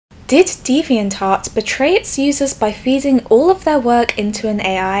Did DeviantArt betray its users by feeding all of their work into an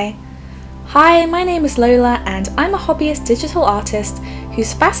AI? Hi, my name is Lola and I'm a hobbyist digital artist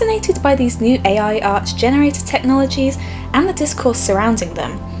who's fascinated by these new AI art generator technologies and the discourse surrounding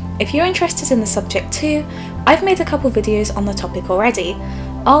them. If you're interested in the subject too, I've made a couple videos on the topic already.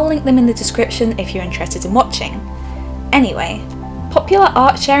 I'll link them in the description if you're interested in watching. Anyway, popular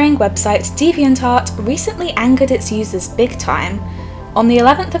art sharing website DeviantArt recently angered its users big time. On the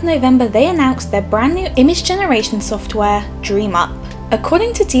 11th of November, they announced their brand new image generation software, DreamUp.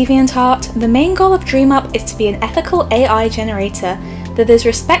 According to DeviantArt, the main goal of DreamUp is to be an ethical AI generator that is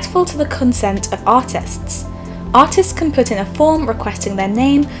respectful to the consent of artists. Artists can put in a form requesting their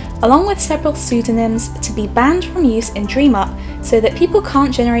name, along with several pseudonyms, to be banned from use in DreamUp so that people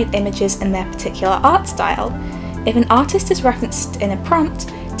can't generate images in their particular art style. If an artist is referenced in a prompt,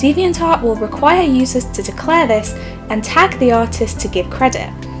 DeviantArt will require users to declare this and tag the artist to give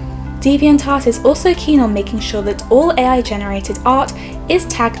credit. DeviantArt is also keen on making sure that all AI-generated art is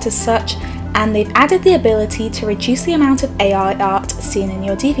tagged as such, and they've added the ability to reduce the amount of AI art seen in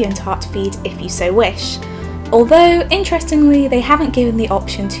your DeviantArt feed if you so wish. Although, interestingly, they haven't given the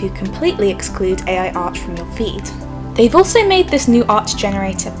option to completely exclude AI art from your feed. They've also made this new art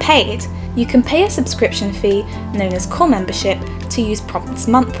generator paid. You can pay a subscription fee, known as core membership, to use prompts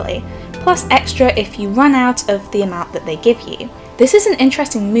monthly, plus extra if you run out of the amount that they give you. This is an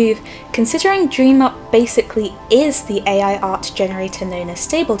interesting move, considering DreamUp basically is the AI art generator known as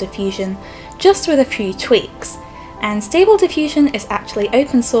Stable Diffusion, just with a few tweaks. And Stable Diffusion is actually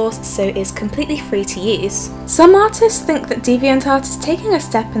open source, so is completely free to use. Some artists think that DeviantArt is taking a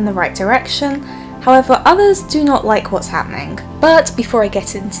step in the right direction, however others do not like what's happening. But before I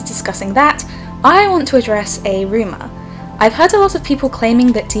get into discussing that, I want to address a rumour. I've heard a lot of people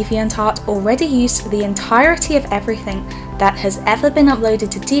claiming that DeviantArt already used the entirety of everything that has ever been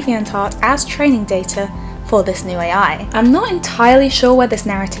uploaded to DeviantArt as training data for this new AI. I'm not entirely sure where this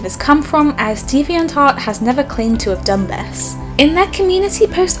narrative has come from, as DeviantArt has never claimed to have done this. In their community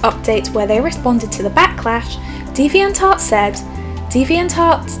post update where they responded to the backlash, DeviantArt said,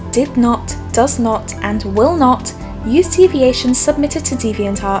 DeviantArt did not, does not, and will not use deviations submitted to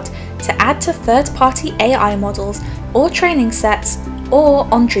DeviantArt to add to third-party AI models or training sets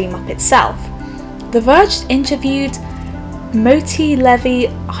or on DreamUp itself. The Verge interviewed Moti Levy,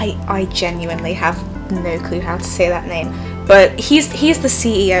 I genuinely have no clue how to say that name, but he's the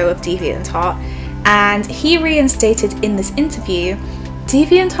CEO of DeviantArt, and he reinstated in this interview,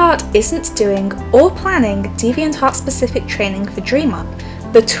 DeviantArt isn't doing or planning DeviantArt specific training for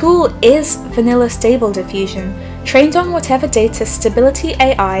DreamUp. The tool is vanilla Stable Diffusion, trained on whatever data Stability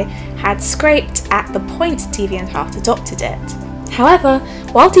AI had scraped at the point DeviantArt adopted it. However,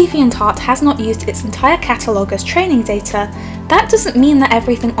 while DeviantArt has not used its entire catalogue as training data, that doesn't mean that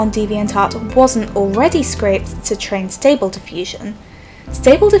everything on DeviantArt wasn't already scraped to train Stable Diffusion.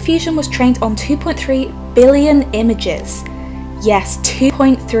 Stable Diffusion was trained on 2.3 billion images. Yes,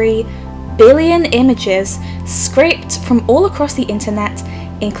 2.3 billion images scraped from all across the internet,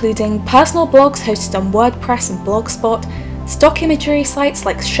 including personal blogs hosted on WordPress and Blogspot, stock imagery sites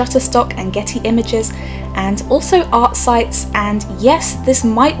like Shutterstock and Getty Images, and also art sites, and yes, this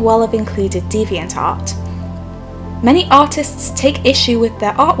might well have included DeviantArt. Many artists take issue with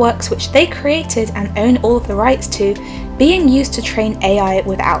their artworks which they created and own all of the rights to being used to train AI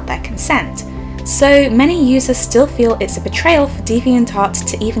without their consent. So many users still feel it's a betrayal for DeviantArt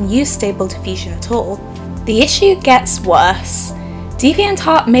to even use Stable Diffusion at all. The issue gets worse.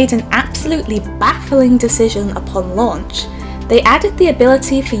 DeviantArt made an absolutely baffling decision upon launch. They added the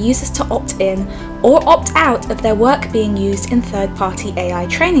ability for users to opt in or opt out of their work being used in third-party AI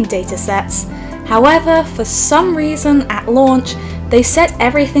training datasets. However, for some reason at launch, they set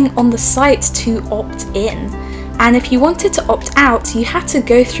everything on the site to opt in. And if you wanted to opt out, you had to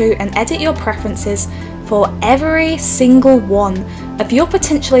go through and edit your preferences for every single one of your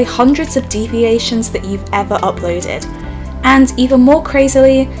potentially hundreds of deviations that you've ever uploaded. And even more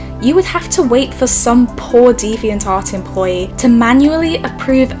crazily, you would have to wait for some poor DeviantArt employee to manually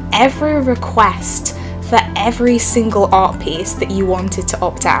approve every request for every single art piece that you wanted to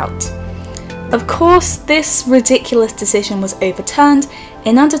opt out. Of course, this ridiculous decision was overturned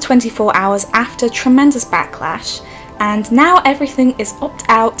in under 24 hours after tremendous backlash, and now everything is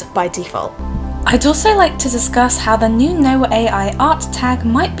opt-out by default. I'd also like to discuss how the new No AI art tag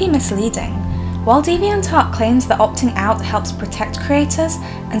might be misleading. While DeviantArt claims that opting out helps protect creators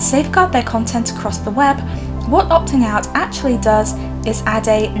and safeguard their content across the web, what opting out actually does is add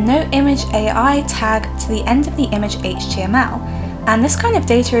a No Image AI tag to the end of the image HTML, and this kind of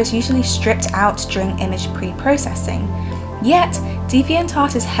data is usually stripped out during image pre-processing. Yet,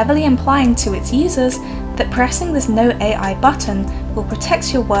 DeviantArt is heavily implying to its users that pressing this No AI button will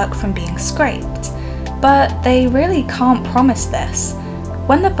protect your work from being scraped. But they really can't promise this.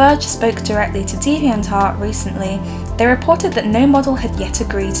 When The Verge spoke directly to DeviantArt recently, they reported that no model had yet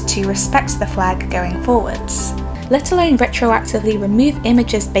agreed to respect the flag going forwards, let alone retroactively remove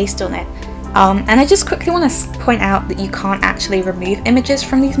images based on it. And I just quickly want to point out that you can't actually remove images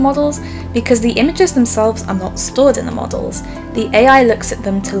from these models because the images themselves are not stored in the models. The AI looks at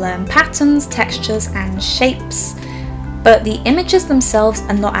them to learn patterns, textures, and shapes, but the images themselves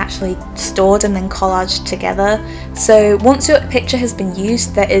are not actually stored and then collaged together. So once your picture has been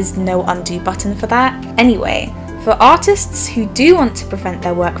used, there is no undo button for that. Anyway, for artists who do want to prevent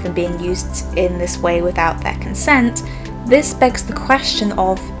their work from being used in this way without their consent, this begs the question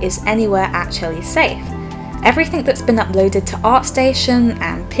of, is anywhere actually safe? Everything that's been uploaded to ArtStation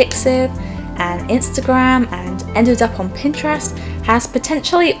and Pixiv and Instagram and ended up on Pinterest has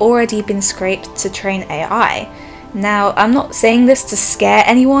potentially already been scraped to train AI. Now, I'm not saying this to scare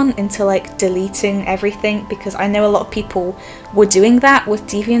anyone into like deleting everything, because I know a lot of people were doing that with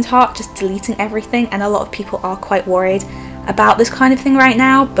DeviantArt, just deleting everything, and a lot of people are quite worried about this kind of thing right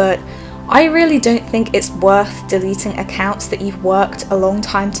now, but I really don't think it's worth deleting accounts that you've worked a long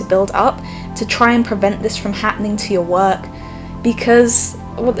time to build up to try and prevent this from happening to your work, because,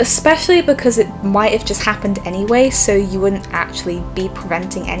 well, especially because it might have just happened anyway, so you wouldn't actually be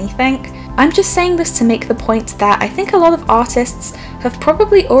preventing anything. I'm just saying this to make the point that I think a lot of artists have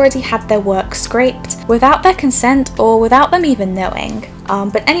probably already had their work scraped without their consent or without them even knowing.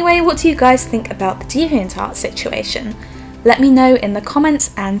 But anyway, what do you guys think about the DeviantArt situation? Let me know in the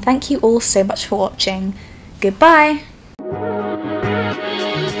comments, and thank you all so much for watching. Goodbye!